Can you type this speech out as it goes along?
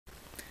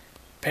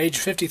Page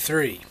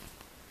 53.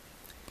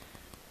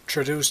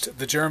 Troduced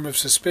the germ of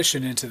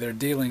suspicion into their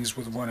dealings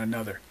with one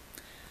another.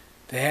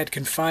 They had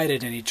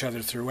confided in each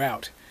other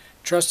throughout,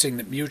 trusting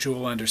that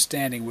mutual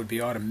understanding would be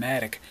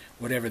automatic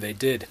whatever they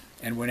did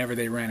and whenever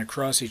they ran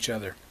across each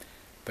other.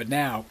 But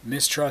now,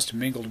 mistrust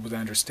mingled with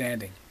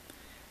understanding.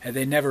 Had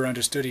they never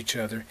understood each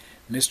other,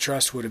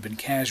 mistrust would have been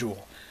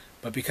casual,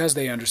 but because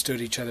they understood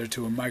each other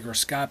to a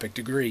microscopic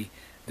degree,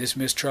 this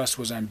mistrust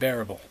was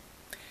unbearable.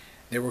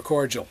 They were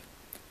cordial.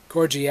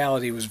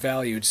 Cordiality was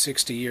valued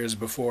 60 years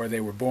before they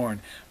were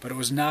born, but it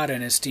was not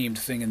an esteemed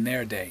thing in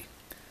their day.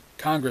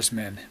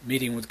 Congressmen,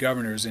 meeting with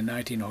governors in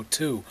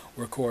 1902,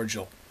 were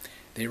cordial.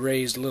 They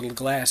raised little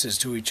glasses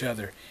to each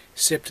other,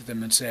 sipped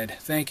them and said,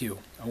 "Thank you,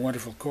 a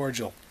wonderful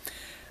cordial."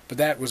 But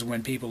that was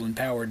when people in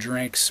power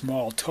drank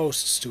small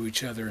toasts to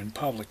each other in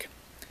public.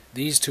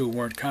 These two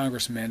weren't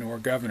congressmen or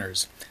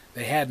governors.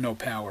 They had no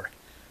power.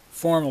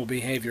 Formal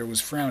behavior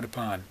was frowned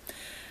upon,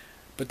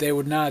 but they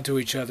would nod to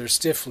each other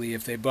stiffly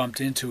if they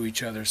bumped into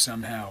each other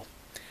somehow.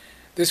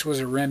 This was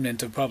a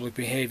remnant of public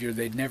behavior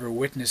they'd never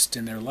witnessed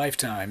in their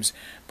lifetimes,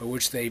 but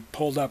which they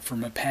pulled up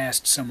from a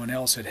past someone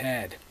else had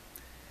had.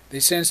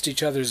 They sensed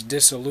each other's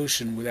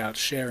dissolution without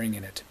sharing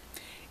in it.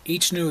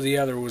 Each knew the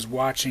other was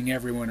watching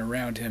everyone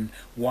around him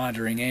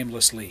wandering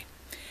aimlessly.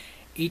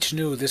 Each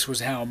knew this was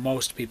how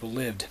most people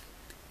lived.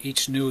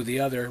 Each knew the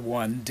other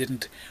one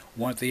didn't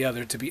want the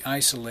other to be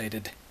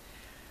isolated.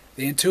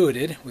 They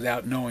intuited,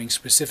 without knowing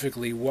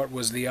specifically what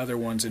was the other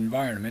one's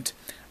environment,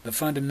 the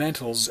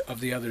fundamentals of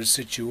the other's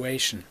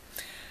situation.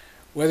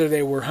 Whether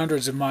they were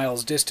hundreds of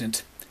miles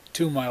distant,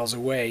 2 miles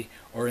away,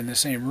 or in the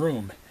same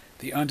room,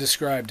 the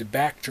undescribed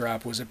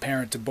backdrop was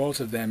apparent to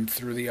both of them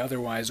through the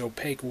otherwise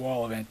opaque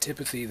wall of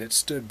antipathy that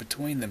stood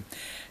between them,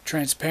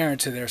 transparent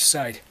to their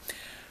sight,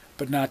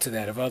 but not to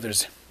that of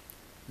others.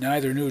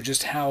 Neither knew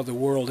just how the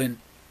world in...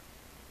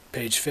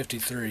 Page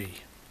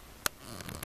 53.